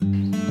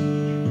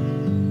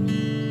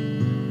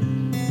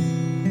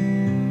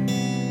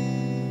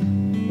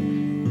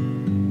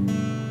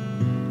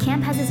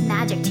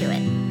magic to it.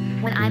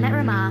 When I'm at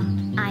Ramah,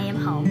 I am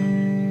home.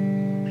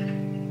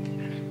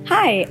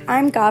 Hi,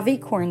 I'm Gavi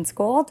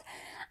Kornsgold.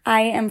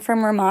 I am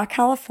from Ramah,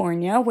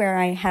 California, where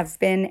I have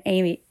been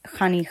a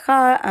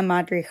chanicha, a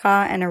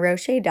madricha, and a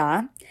rosh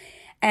Dah.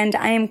 And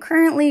I am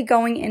currently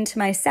going into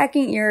my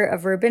second year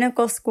of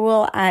rabbinical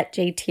school at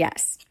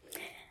JTS.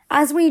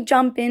 As we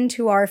jump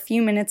into our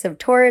few minutes of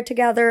Torah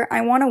together,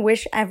 I want to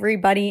wish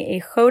everybody a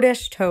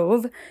Chodesh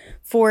Tov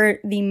for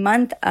the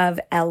month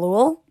of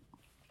Elul.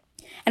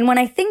 And when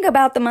I think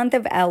about the month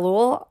of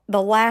Elul,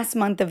 the last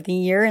month of the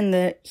year in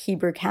the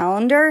Hebrew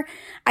calendar,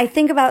 I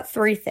think about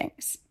three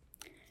things.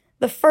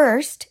 The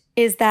first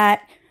is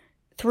that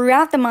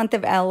throughout the month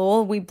of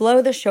Elul, we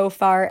blow the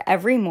shofar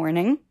every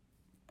morning.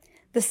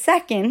 The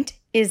second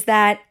is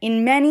that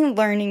in many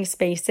learning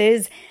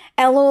spaces,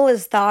 Elul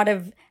is thought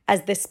of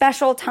as the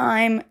special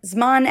time,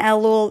 Zman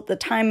Elul, the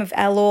time of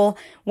Elul,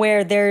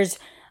 where there's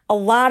a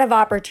lot of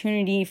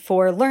opportunity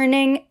for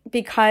learning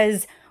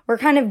because we're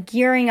kind of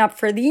gearing up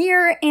for the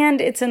year and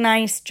it's a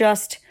nice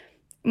just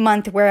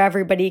month where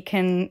everybody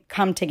can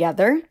come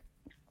together.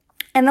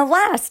 And the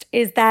last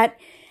is that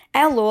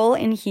Elul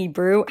in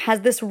Hebrew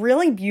has this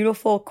really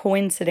beautiful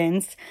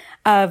coincidence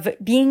of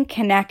being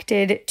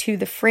connected to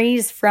the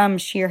phrase from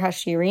Shir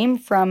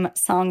HaShirim, from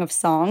Song of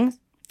Songs,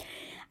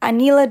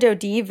 Ani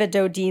Dodi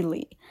v'Dodi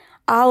li,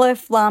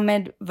 Aleph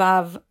Lamed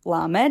Vav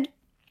Lamed.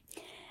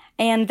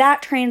 And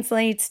that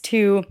translates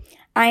to,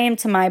 I am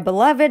to my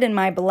beloved and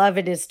my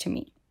beloved is to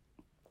me.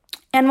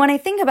 And when I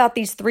think about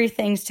these three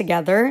things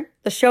together,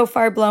 the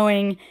shofar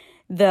blowing,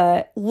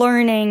 the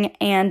learning,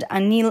 and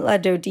Ani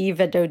Dodi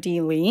v'Dodi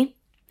li,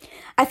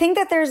 I think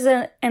that there's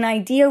an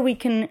idea we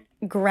can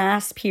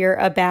grasp here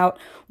about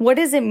what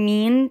does it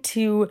mean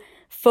to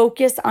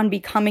focus on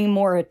becoming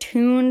more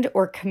attuned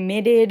or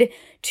committed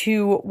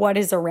to what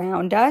is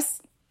around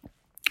us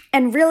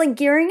and really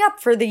gearing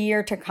up for the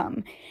year to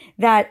come.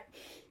 That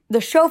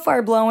the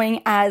shofar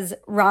blowing, as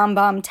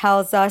Rambam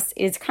tells us,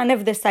 is kind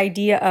of this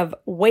idea of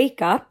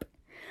wake up,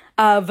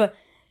 of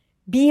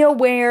be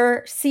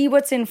aware, see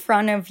what's in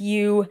front of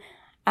you,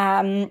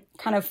 kind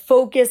of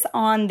focus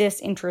on this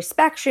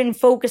introspection,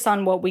 focus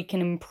on what we can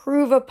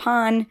improve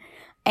upon.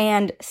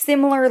 And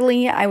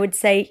similarly, I would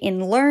say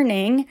in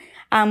learning,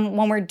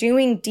 when we're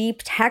doing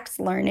deep text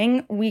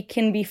learning, we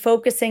can be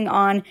focusing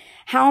on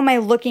how am I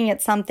looking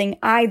at something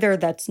either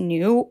that's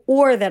new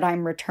or that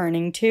I'm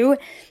returning to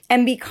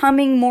and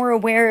becoming more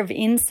aware of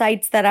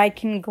insights that I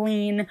can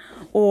glean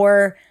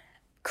or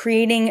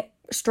creating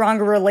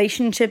stronger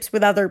relationships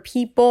with other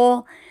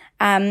people.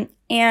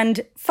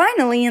 And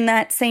finally, in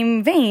that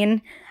same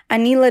vein,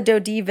 Ani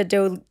Dodi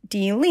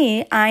v'Dodi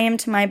li, I am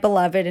to my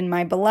beloved and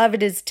my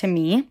beloved is to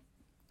me.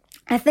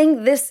 I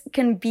think this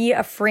can be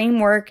a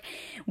framework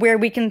where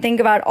we can think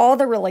about all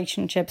the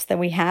relationships that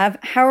we have.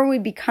 How are we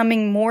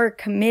becoming more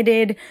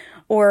committed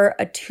or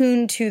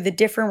attuned to the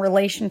different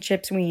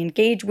relationships we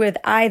engage with,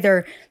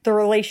 either the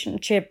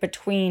relationship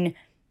between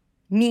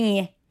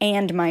me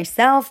and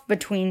myself,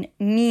 between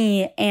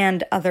me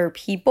and other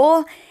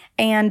people,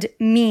 and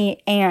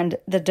me and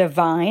the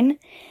divine?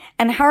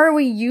 And how are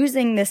we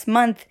using this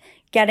month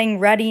getting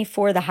ready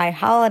for the high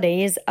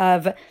holidays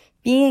of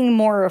being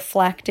more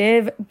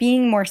reflective,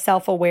 being more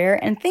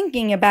self-aware, and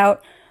thinking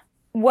about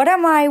what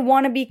am I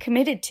want to be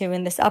committed to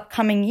in this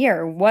upcoming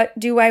year? What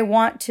do I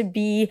want to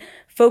be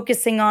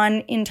focusing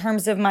on in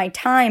terms of my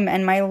time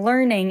and my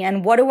learning?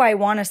 And what do I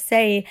want to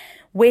say,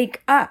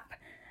 wake up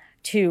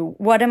to?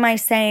 What am I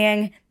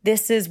saying?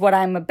 This is what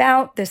I'm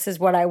about. This is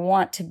what I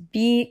want to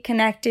be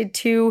connected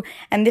to.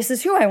 And this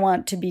is who I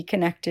want to be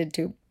connected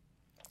to.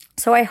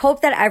 So I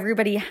hope that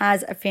everybody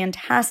has a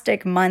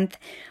fantastic month,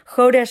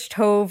 Chodesh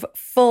Tov,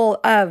 full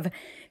of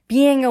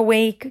being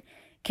awake,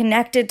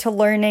 connected to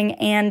learning,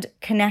 and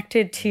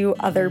connected to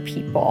other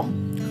people.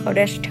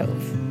 Chodesh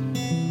Tov.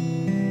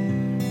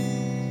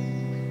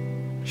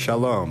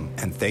 Shalom,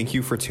 and thank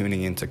you for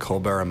tuning in to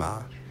Kol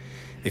Baramah.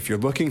 If you're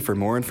looking for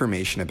more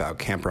information about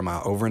Camp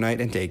Ramah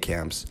overnight and day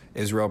camps,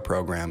 Israel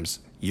programs,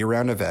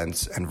 year-round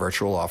events, and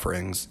virtual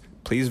offerings,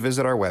 please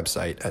visit our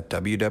website at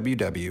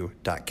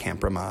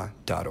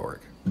www.campramah.org.